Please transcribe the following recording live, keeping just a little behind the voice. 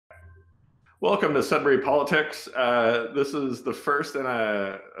Welcome to Sudbury Politics. This is the first in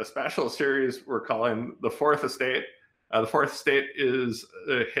a special series we're calling The Fourth Estate. The Fourth Estate is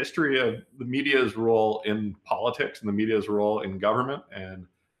a history of the media's role in politics and the media's role in government and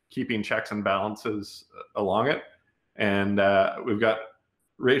keeping checks and balances along it. And we've got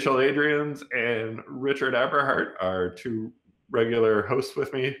Rachel Adrians and Richard Eberhardt, our two regular hosts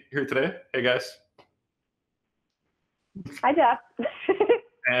with me here today. Hey, guys. Hi, Jeff.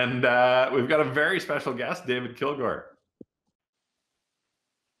 And we've got a very special guest, David Kilgour.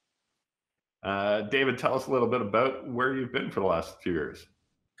 David, tell us a little bit about where you've been for the last few years.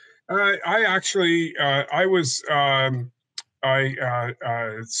 I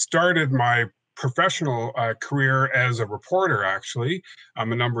started my professional career as a reporter, actually, a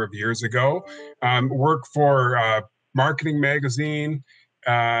number of years ago. Worked for Marketing Magazine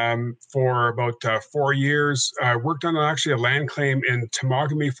for about 4 years. I worked on actually a land claim in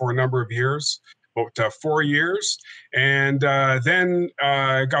Temagami for a number of years, about 4 years, and then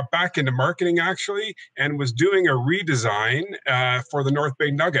got back into marketing actually, and was doing a redesign for the North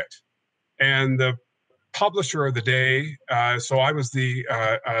Bay Nugget. And the publisher of the day, so I was the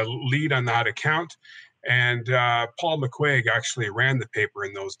lead on that account, and Paul McQuaig actually ran the paper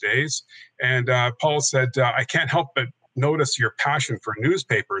in those days. And Paul said, I can't help but notice your passion for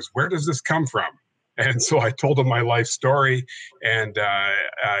newspapers. Where does this come from? And so I told him my life story, and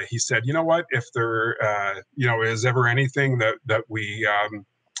he said, you know what, if there is ever anything that we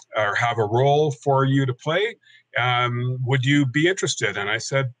or have a role for you to play, would you be interested? And I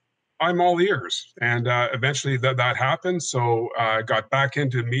said, I'm all ears. And eventually that happened. So I got back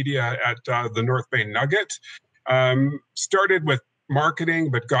into media at the North Bay Nugget. Started with marketing,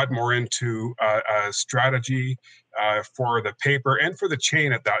 but got more into strategy for the paper and for the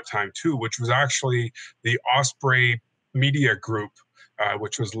chain at that time too, which was actually the Osprey Media Group,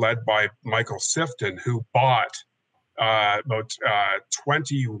 which was led by Michael Sifton, who bought about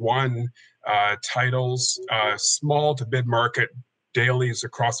 21 titles, small to mid-market dailies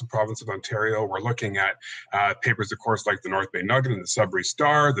across the province of Ontario. We're looking at papers, of course, like the North Bay Nugget and the Sudbury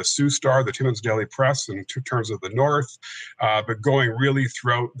Star, the Sioux Star, the Timmins Daily Press in two terms of the North, but going really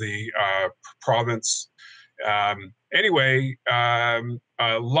throughout the province. Anyway,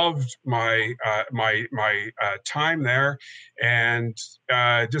 loved my time there, and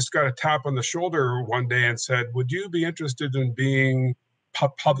just got a tap on the shoulder one day and said, would you be interested in being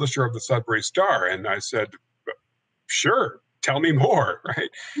publisher of the Sudbury Star? And I said, sure. Tell me more,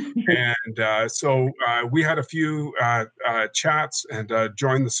 right? And so we had a few chats and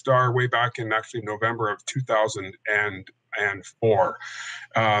joined the Star way back in actually November of 2004.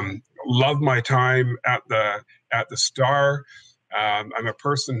 Loved my time at the Star. I'm a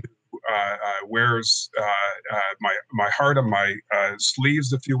person who wears my heart on my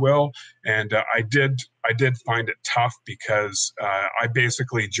sleeves, if you will, and I did find it tough because I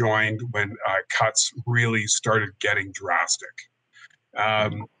basically joined when cuts really started getting drastic.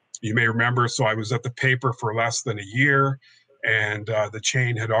 You may remember, so I was at the paper for less than a year, and the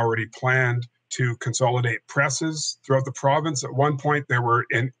chain had already planned to consolidate presses throughout the province. At one point, there were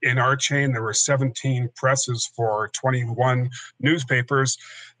in our chain, there were 17 presses for 21 newspapers.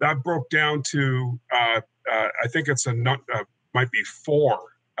 That broke down to, I think it's might be 4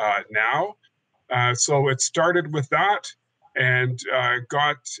 now. So it started with that and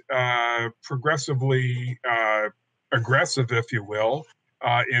got progressively aggressive, if you will,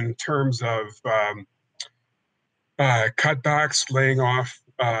 in terms of cutbacks, laying off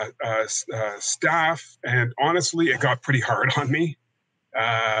staff, and honestly, it got pretty hard on me.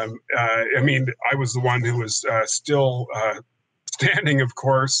 I mean, I was the one who was still standing, of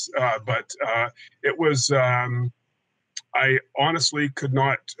course, but it was, I honestly could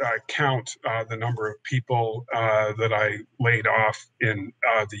not count the number of people that I laid off in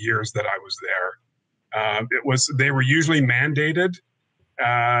the years that I was there. They were usually mandated.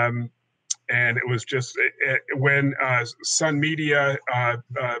 And it was just when Sun Media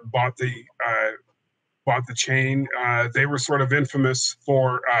bought the chain, they were sort of infamous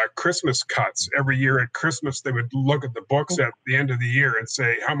for Christmas cuts. Every year at Christmas, they would look at the books at the end of the year and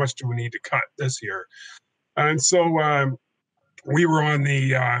say, how much do we need to cut this year? And so we were on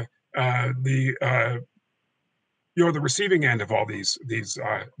the receiving end of all these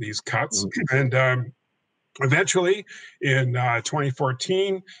cuts. And eventually, in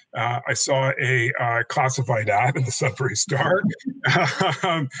 2014, I saw a classified ad in the Sudbury Star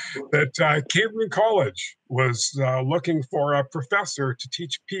that Cambridge College was looking for a professor to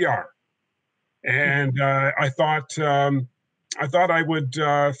teach PR. And I thought, I thought I would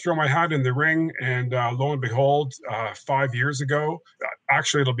throw my hat in the ring, and lo and behold, 5 years ago,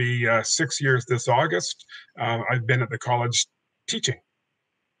 actually it'll be 6 years this August, I've been at the college teaching.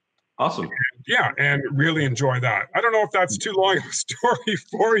 Awesome. Yeah, and really enjoy that. I don't know if that's too long of a story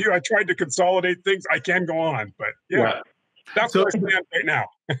for you. I tried to consolidate things. I can go on, but yeah, Yeah. that's So, where I stand right now.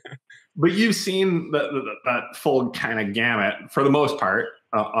 but you've seen that full kind of gamut for the most part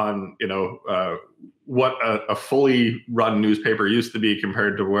on what a fully run newspaper used to be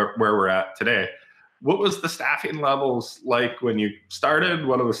compared to where we're at today. What was the staffing levels like when you started?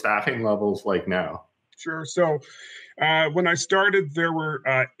 What are the staffing levels like now? Sure. So when I started, there were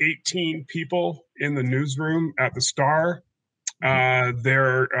 18 people in the newsroom at the Star.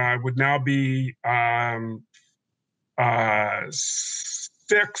 There would now be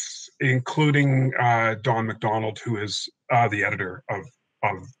six, including Don McDonald, who is the editor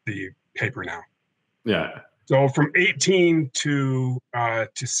of the paper now. Yeah. So from 18 to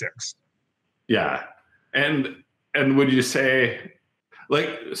six. Yeah. And would you say, like,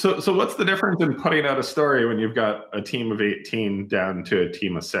 so what's the difference in putting out a story when you've got a team of 18 down to a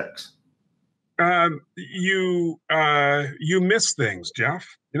team of 6? You miss things, Jeff.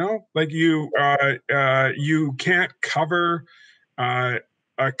 You know, like you can't cover a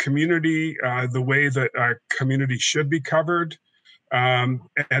community the way that a community should be covered. And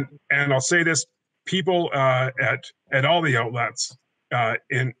I'll say this: people at all the outlets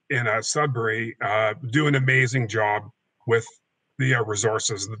in Sudbury do an amazing job with the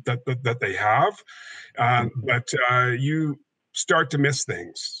resources that they have, but you start to miss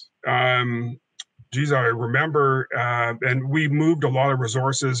things. Geez, I remember, and we moved a lot of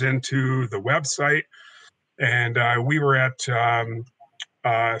resources into the website, and we were at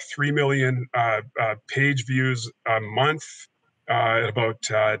 3 million page views a month about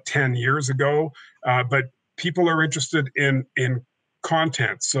 10 years ago. But people are interested in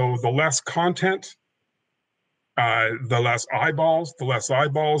content. So the less content, the less eyeballs, the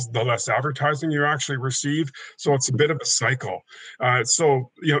less advertising you actually receive. So it's a bit of a cycle. So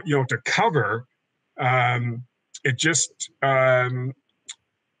to cover, it just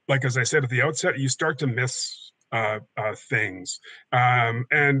like as I said at the outset, you start to miss things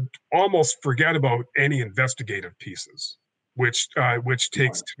and almost forget about any investigative pieces, which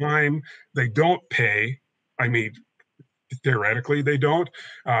takes time. They don't pay. I mean, theoretically, they don't,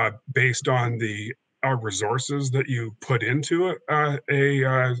 based on the resources that you put into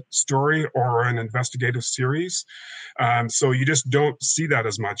a story or an investigative series. So you just don't see that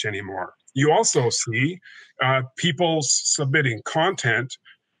as much anymore. You also see people submitting content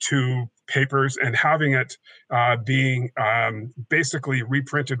to papers and having it being basically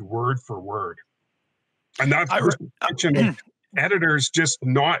reprinted word for word. And that's editors just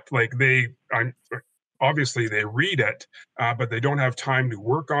not like obviously they read it, but they don't have time to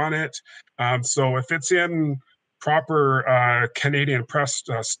work on it. So if it's in proper Canadian press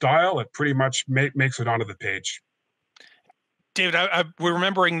style, it pretty much makes it onto the page. David, we're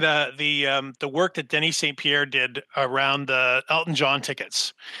remembering the work that Denny St. Pierre did around the Elton John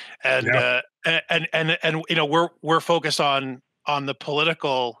tickets, and Yeah. And we're focused on the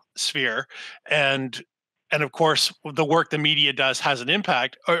political sphere, and of course the work the media does has an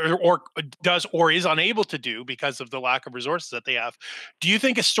impact, or does or is unable to do because of the lack of resources that they have. Do you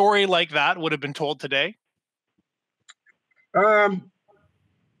think a story like that would have been told today?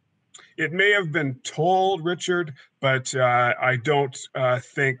 It may have been told, Richard, but I don't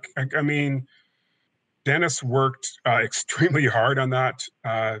think. I mean, Dennis worked extremely hard on that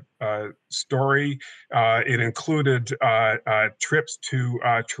story. It included trips to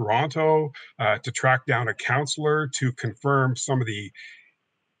Toronto to track down a counselor to confirm some of the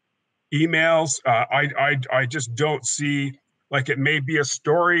emails. I just don't see, like, it may be a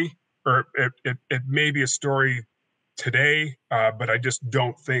story, or it may be a story today, but I just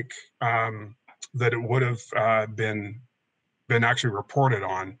don't think that it would have been actually reported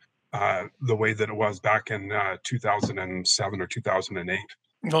on the way that it was back in 2007 or 2008.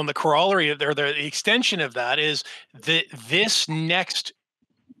 Well, and the corollary, the extension of that is that this next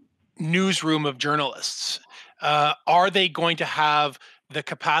newsroom of journalists, are they going to have the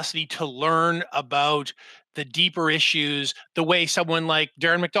capacity to learn about the deeper issues the way someone like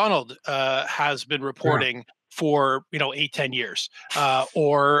Darren McDonald has been reporting for 8-10 years,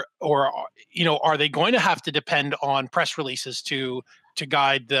 or are they going to have to depend on press releases to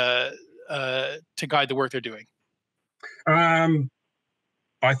guide the work they're doing?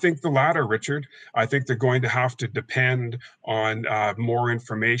 I think the latter, Richard. I think they're going to have to depend on more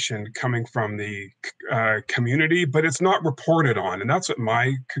information coming from the community, but it's not reported on. And that's what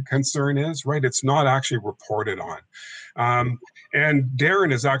my concern is, right? It's not actually reported on. And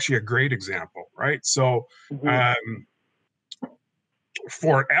Darren is actually a great example, right? So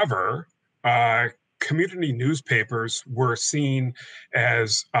forever, community newspapers were seen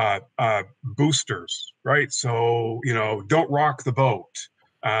as boosters, right? So, don't rock the boat.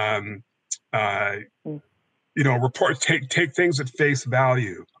 Report, take things at face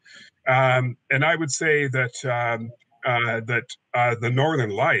value. And I would say that the Northern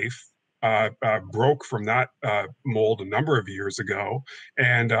Life broke from that mold a number of years ago,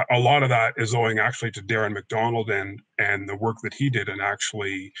 and a lot of that is owing actually to Darren McDonald and the work that he did in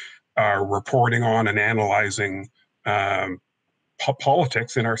actually reporting on and analyzing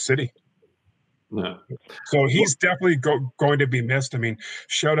politics in our city. Yeah. So he's definitely going to be missed. I mean,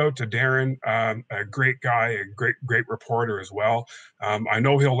 shout out to Darren, a great guy, a great reporter as well. I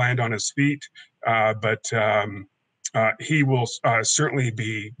know he'll land on his feet, but he will certainly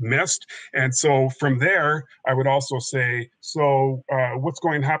be missed. And so from there, I would also say, what's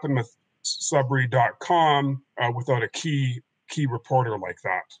going to happen with Sudbury.com without a key reporter like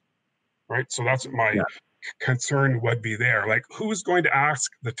that, right? So that's what my concern would be there. Like, who's going to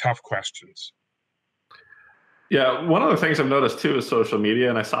ask the tough questions? Yeah, one of the things I've noticed too is social media,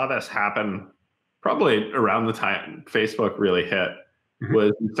 and I saw this happen probably around the time Facebook really hit,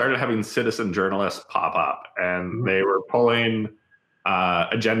 was we started having citizen journalists pop up, and they were pulling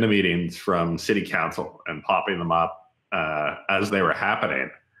agenda meetings from city council and popping them up as they were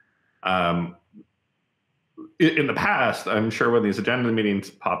happening. In the past, I'm sure when these agenda meetings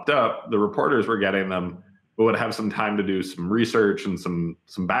popped up, the reporters were getting them, but would have some time to do some research and some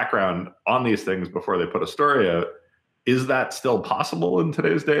background on these things before they put a story out. Is that still possible in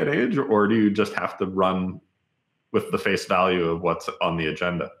today's day and age, or do you just have to run with the face value of what's on the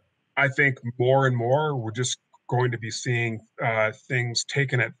agenda? I think more and more we're just going to be seeing things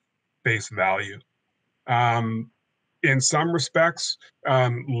taken at face value. In some respects,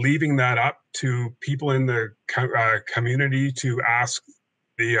 leaving that up to people in the community to ask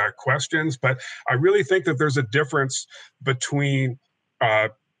the questions. But I really think that there's a difference between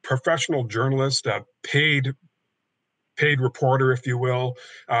professional journalist, paid reporter, if you will,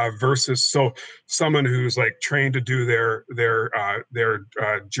 versus someone who's like trained to do their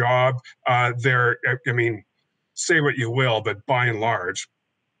job. Say what you will, but by and large,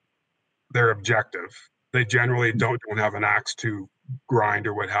 they're objective. They generally don't have an axe to grind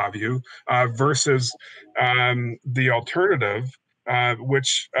or what have you, versus the alternative,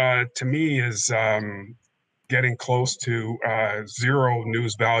 which to me is getting close to zero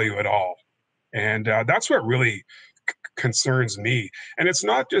news value at all. And that's what really concerns me. And it's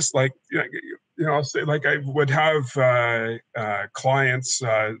not just like, say, like I would have clients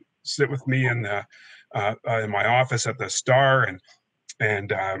sit with me in my office at the Star,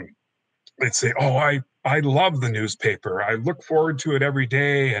 and they'd say, "Oh, I love the newspaper. I look forward to it every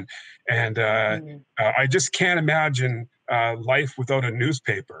day, and I just can't imagine life without a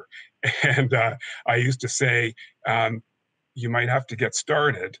newspaper." And I used to say, "You might have to get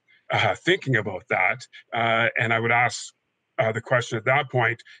started thinking about that." And I would ask the question at that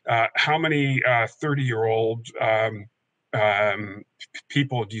point: how many 30-year-old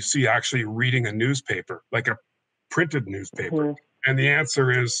people do you see actually reading a newspaper, like a printed newspaper? And the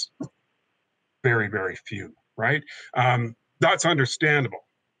answer is very, very few, right? That's understandable.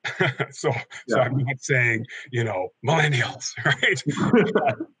 So I'm not saying, millennials, right?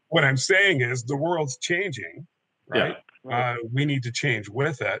 What I'm saying is the world's changing, right? We need to change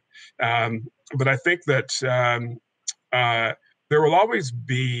with it. But I think that there will always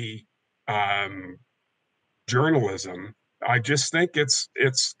be journalism. I just think it's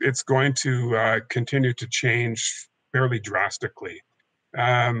going to continue to change fairly drastically.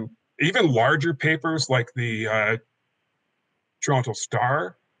 Even larger papers like the Toronto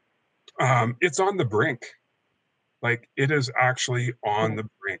Star, it's on the brink. Like, it is actually on the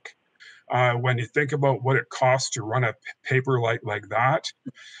brink. When you think about what it costs to run a paper like that,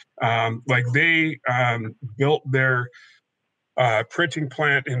 like they built their printing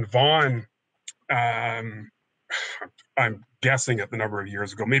plant in Vaughan, I'm guessing at the number of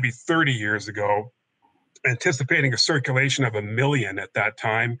years ago, maybe 30 years ago, anticipating a circulation of 1 million at that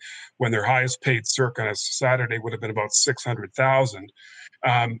time, when their highest paid circ on a Saturday would have been about 600,000.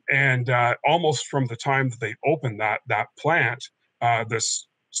 And almost from the time that they opened that plant, this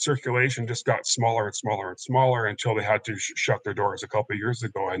circulation just got smaller and smaller and smaller until they had to shut their doors a couple of years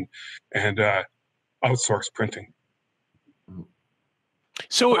ago and outsource printing.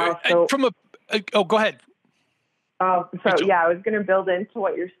 So, from a oh, go ahead. I was going to build into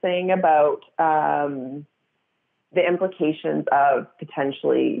what you're saying about the implications of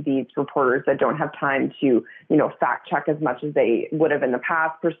potentially these reporters that don't have time to, fact check as much as they would have in the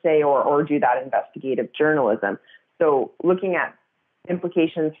past per se, or do that investigative journalism. So looking at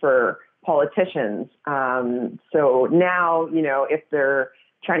implications for politicians. So now, if they're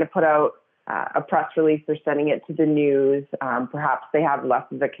trying to put out a press release, they're sending it to the news, perhaps they have less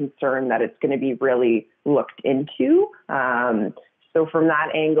of a concern that it's going to be really looked into. So from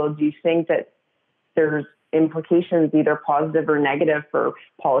that angle, do you think that there's implications, either positive or negative, for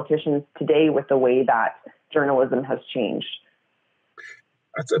politicians today with the way that journalism has changed?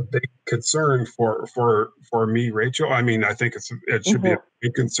 That's a big concern for me, Rachel. I mean, I think it should be a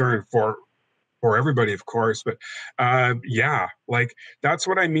big concern for everybody, of course. But like that's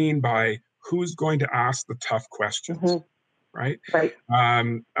what I mean by who's going to ask the tough questions, right? Right.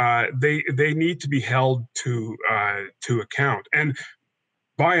 They need to be held to account, and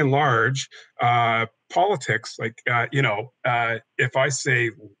by and large, politics, like if I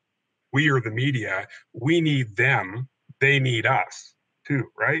say we are the media, we need them, they need us too,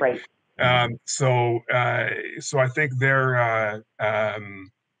 right? Right. So I think they're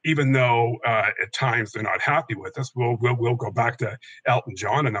even though at times they're not happy with us, we'll go back to Elton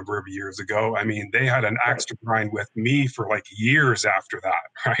John a number of years ago. I mean, they had an axe to grind with me for like years after that,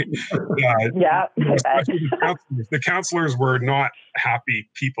 right? Yeah. The counselors were not happy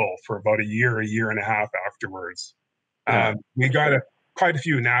people for about a year and a half afterwards. We got quite a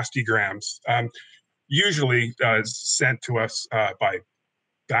few nasty grams, usually sent to us by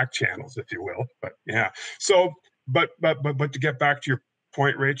back channels, if you will. But yeah, so but to get back to your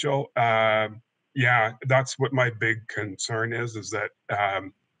point, Rachel, that's what my big concern is that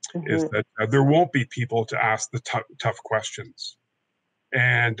there won't be people to ask the tough questions,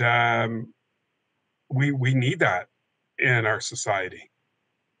 and we need that in our society.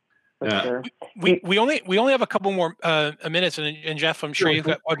 Sure. We only have a couple more minutes, and Jeff, I'm sure you've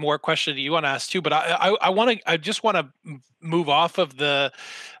got one more question that you want to ask too. But I just want to move off of the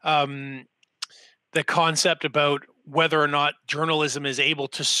concept about whether or not journalism is able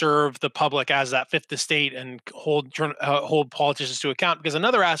to serve the public as that fifth estate and hold politicians to account. Because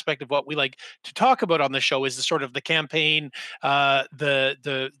another aspect of what we like to talk about on the show is the sort of the campaign,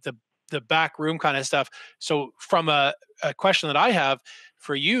 the back room kind of stuff. So from a question that I have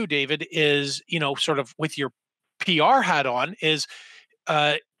for you, David, is, sort of with your PR hat on, is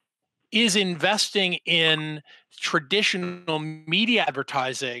investing in traditional media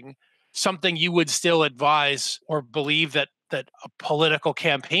advertising something you would still advise or believe that a political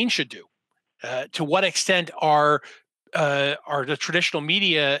campaign should do? To what extent are the traditional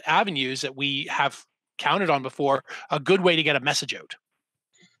media avenues that we have counted on before a good way to get a message out?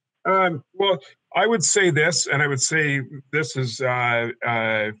 Well, I would say this, and I would say this is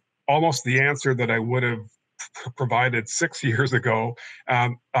almost the answer that I would have provided 6 years ago,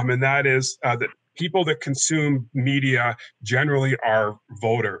 and that is that people that consume media generally are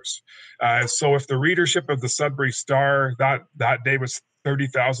voters. So if the readership of the Sudbury Star that day was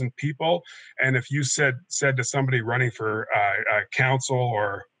 30,000 people, and if you said to somebody running for council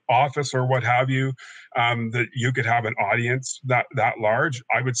or office or what have you, that you could have an audience that large,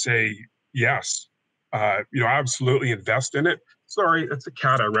 I would say yes. Absolutely invest in it. Sorry, it's a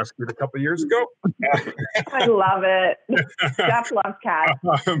cat I rescued a couple of years ago. I love it. Jeff loves cats.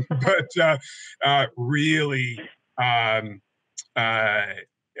 But really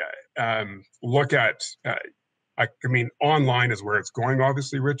look at. I mean, online is where it's going,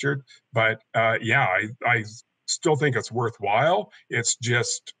 obviously, Richard. But I still think it's worthwhile. It's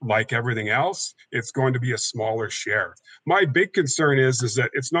just like everything else, it's going to be a smaller share. My big concern is that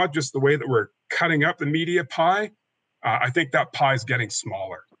it's not just the way that we're cutting up the media pie. I think that pie is getting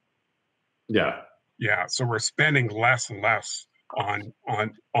smaller. Yeah. So we're spending less and less on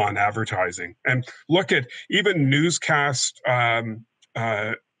advertising. And look at even newscast on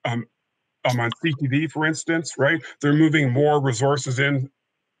CTV, for instance, right? They're moving more resources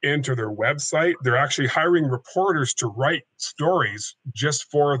into their website. They're actually hiring reporters to write stories just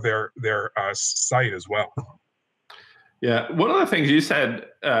for their site as well. Yeah, one of the things you said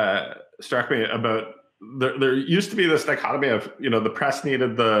struck me about there used to be this dichotomy of, the press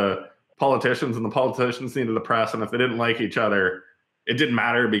needed the politicians and the politicians needed the press, and if they didn't like each other, it didn't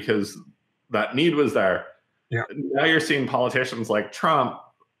matter because that need was there. Yeah. Now you're seeing politicians like Trump,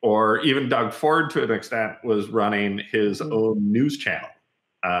 or even Doug Ford to an extent, was running his own news channel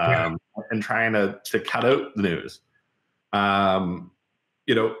and trying to cut out the news.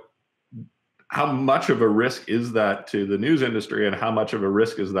 how much of a risk is that to the news industry, and how much of a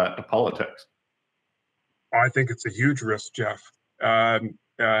risk is that to politics? I think it's a huge risk, Jeff. I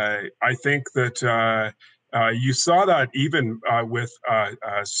think that you saw that even with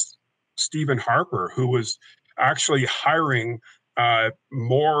Stephen Harper, who was actually hiring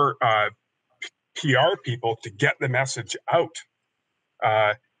more PR people to get the message out,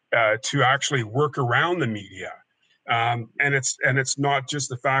 to actually work around the media. And it's not just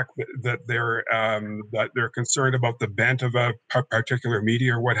the fact that they're concerned about the bent of a particular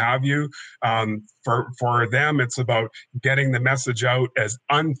media or what have you. For them, it's about getting the message out as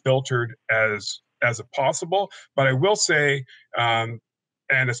unfiltered as possible. But I will say, and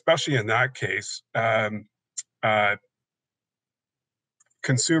especially in that case,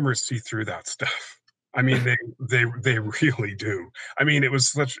 consumers see through that stuff. I mean, they really do. I mean, it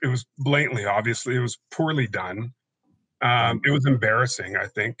was blatantly, obviously, it was poorly done. It was embarrassing, I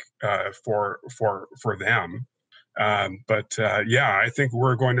think, for them. But yeah, I think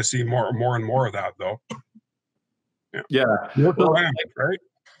we're going to see more and more of that, though. Yeah. Well, right?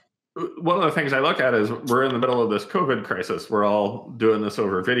 One of the things I look at is we're in the middle of this COVID crisis. We're all doing this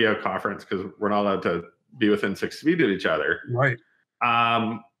over video conference because we're not allowed to be within 6 feet of each other. Right.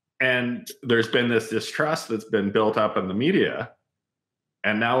 And there's been this distrust that's been built up in the media.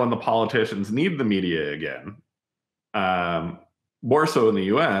 And now when the politicians need the media again, more so in the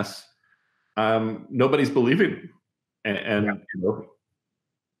US, nobody's believing them. And you know,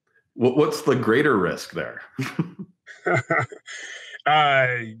 what's the greater risk there?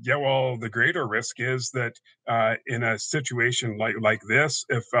 Yeah, well, the greater risk is that in a situation like this,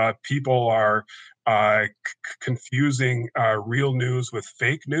 if people are confusing real news with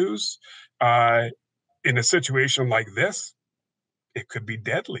fake news, in a situation like this, it could be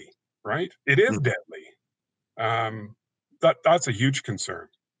deadly, right? It is deadly. That's a huge concern.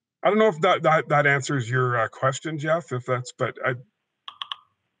 I don't know if that answers your question, Jeff. If that's, but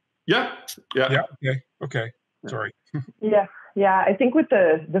yeah. Okay. Sorry. Yeah. I think with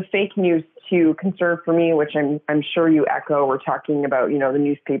the fake news too, concern for me, which I'm sure you echo, we're talking about, the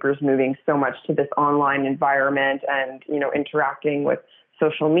newspapers moving so much to this online environment and, interacting with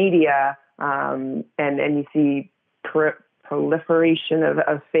social media, and you see proliferation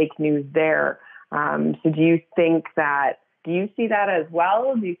of fake news there. So do you see that as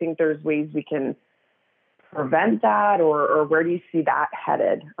well? Do you think there's ways we can prevent that, or where do you see that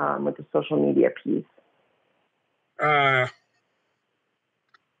headed with the social media piece?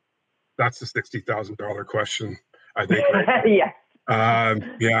 That's the $60,000 question, I think. Right? Yes.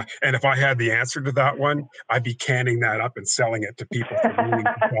 Yeah. And if I had the answer to that one, I'd be canning that up and selling it to people for millions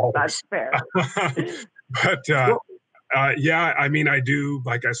of dollars. That's fair. But yeah, I mean, I do,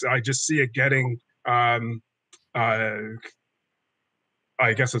 like I said, I just see it getting, I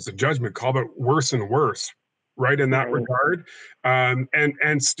guess it's a judgment call, but worse and worse, right, in that regard.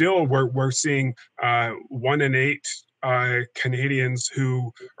 And still we're seeing 1 in 8 Canadians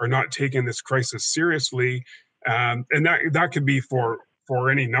who are not taking this crisis seriously, and that could be for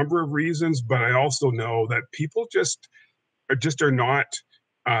any number of reasons. But I also know that people just are not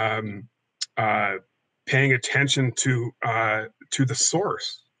paying attention to the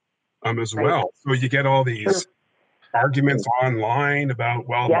source as well. So you get all these arguments online about,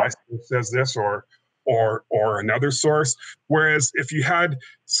 well, my source says this or another source. Whereas if you had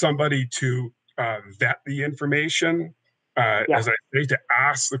somebody to vet the information, as I say, to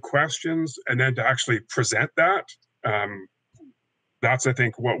ask the questions and then to actually present that, that's, I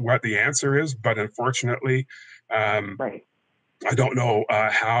think, what the answer is. But unfortunately, I don't know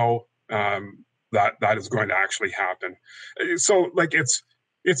how that is going to actually happen. So, like, it's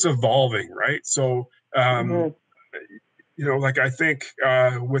evolving, right? So, like, I think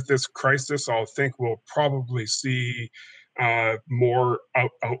with this crisis, we'll probably see more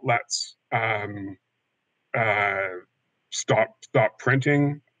outlets stop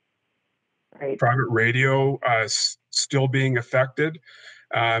printing. Right. Private radio still being affected.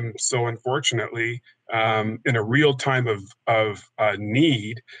 So unfortunately, in a real time of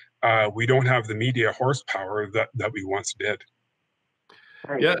need, we don't have the media horsepower that we once did.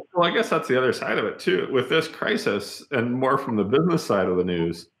 Right. Yeah, well, I guess that's the other side of it too. With this crisis, and more from the business side of the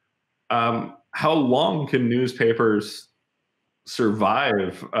news, how long can newspapers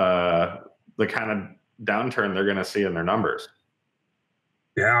survive the kind of downturn they're going to see in their numbers?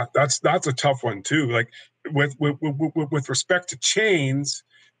 Yeah, that's a tough one too. Like with respect to chains,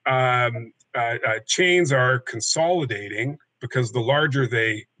 chains are consolidating because the larger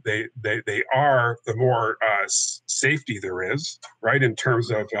they are, the more safety there is, right? In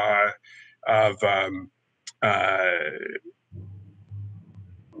terms of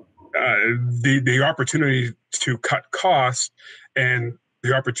the opportunity to cut costs and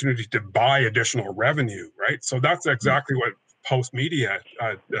the opportunity to buy additional revenue, right? So that's exactly what Post Media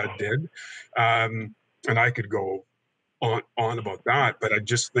did. And I could go on about that, but I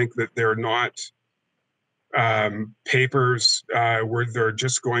just think that they're not papers where they're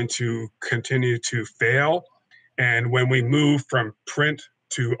just going to continue to fail. And when we move from print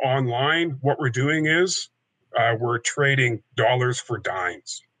to online, what we're doing is we're trading dollars for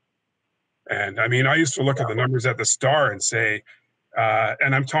dimes. And I mean, I used to look at the numbers at the Star and say,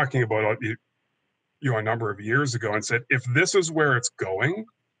 and I'm talking about a number of years ago, and said, if this is where it's going,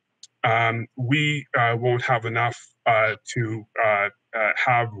 we won't have enough to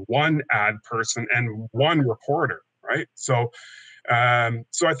have one ad person and one reporter, right? So I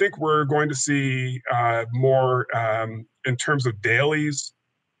think we're going to see more in terms of dailies.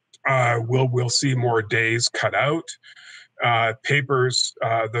 We'll see more days cut out. Papers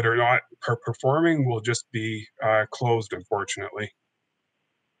that are not performing will just be closed, unfortunately,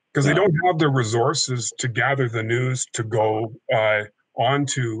 because they don't have the resources to gather the news to go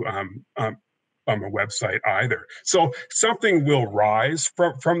onto a website either. So something will rise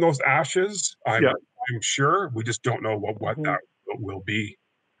from those ashes. I'm sure. We just don't know what that will be.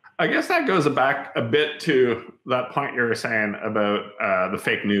 I guess that goes back a bit to that point you were saying about the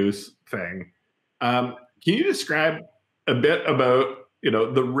fake news thing. Can you describe a bit about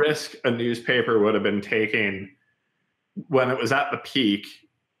the risk a newspaper would have been taking when it was at the peak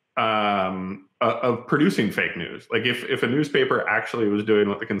of producing fake news? Like if a newspaper actually was doing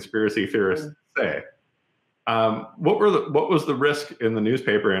what the conspiracy theorists say, what was the risk in the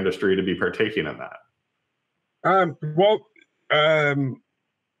newspaper industry to be partaking in that?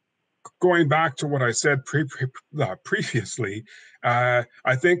 Going back to what I said previously, I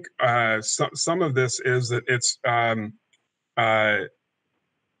think some of this is that it's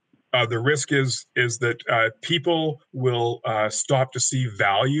the risk is that people will stop to see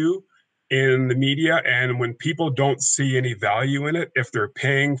value in the media, and when people don't see any value in it, if they're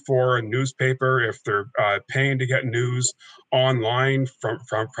paying for a newspaper, if they're paying to get news online from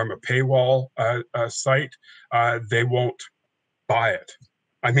a paywall site, they won't buy it.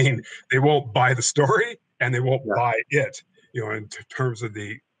 I mean, they won't buy the story, and they won't buy it. In terms of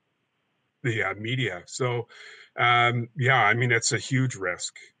the media. So, I mean, it's a huge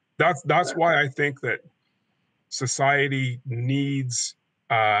risk. That's why I think that society needs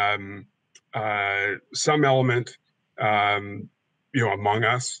some element, among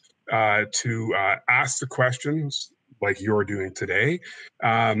us to ask the questions like you're doing today,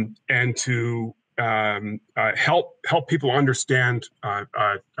 and to help people understand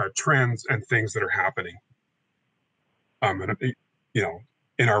trends and things that are happening,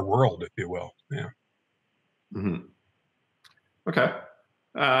 in our world, if you will. Yeah. Mm-hmm. Okay.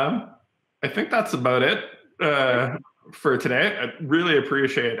 I think that's about it for today. I really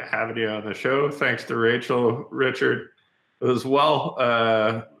appreciate having you on the show. Thanks to Rachel, Richard, as well.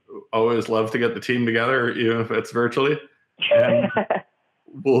 Always love to get the team together, even if it's virtually. And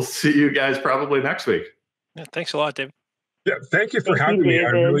we'll see you guys probably next week. Yeah, thanks a lot, David. Yeah, thank you for having me. I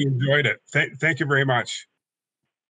really enjoyed it. Thank you very much.